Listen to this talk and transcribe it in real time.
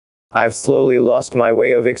I've slowly lost my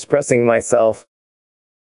way of expressing myself.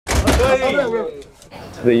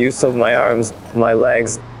 The use of my arms, my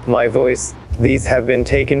legs, my voice, these have been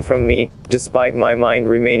taken from me, despite my mind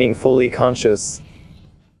remaining fully conscious.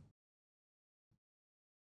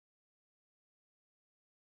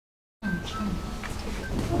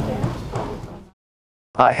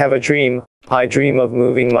 I have a dream. I dream of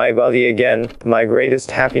moving my body again. My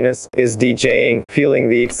greatest happiness is DJing, feeling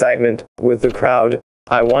the excitement with the crowd.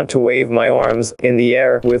 I want to wave my arms in the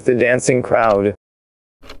air with the dancing crowd.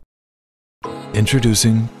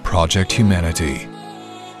 Introducing Project Humanity.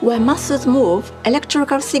 When muscles move,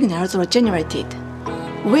 electrical signals are generated.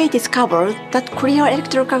 We discovered that clear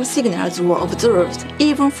electrical signals were observed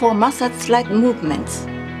even for massage-like movements.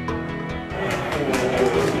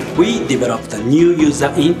 We developed a new user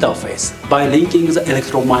interface by linking the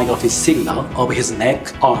electromyography signal of his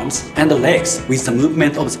neck, arms, and legs with the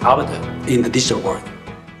movement of the avatar in the digital world.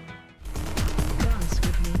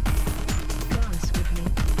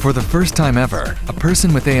 For the first time ever, a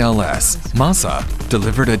person with ALS, Masa,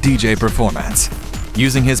 delivered a DJ performance,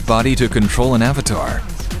 using his body to control an avatar,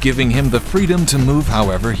 giving him the freedom to move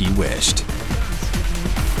however he wished.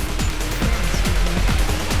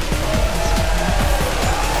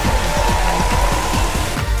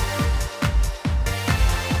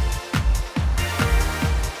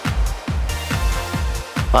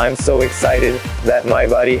 I'm so excited that my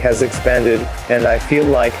body has expanded, and I feel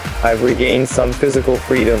like I've regained some physical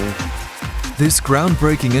freedom. This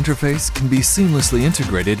groundbreaking interface can be seamlessly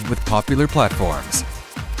integrated with popular platforms.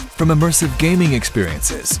 From immersive gaming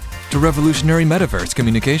experiences, to revolutionary metaverse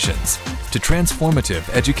communications, to transformative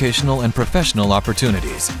educational and professional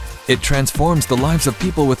opportunities, it transforms the lives of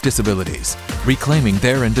people with disabilities, reclaiming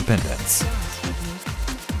their independence.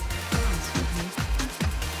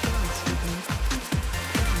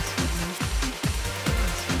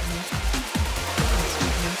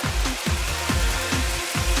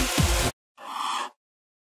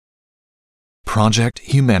 Project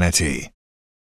Humanity.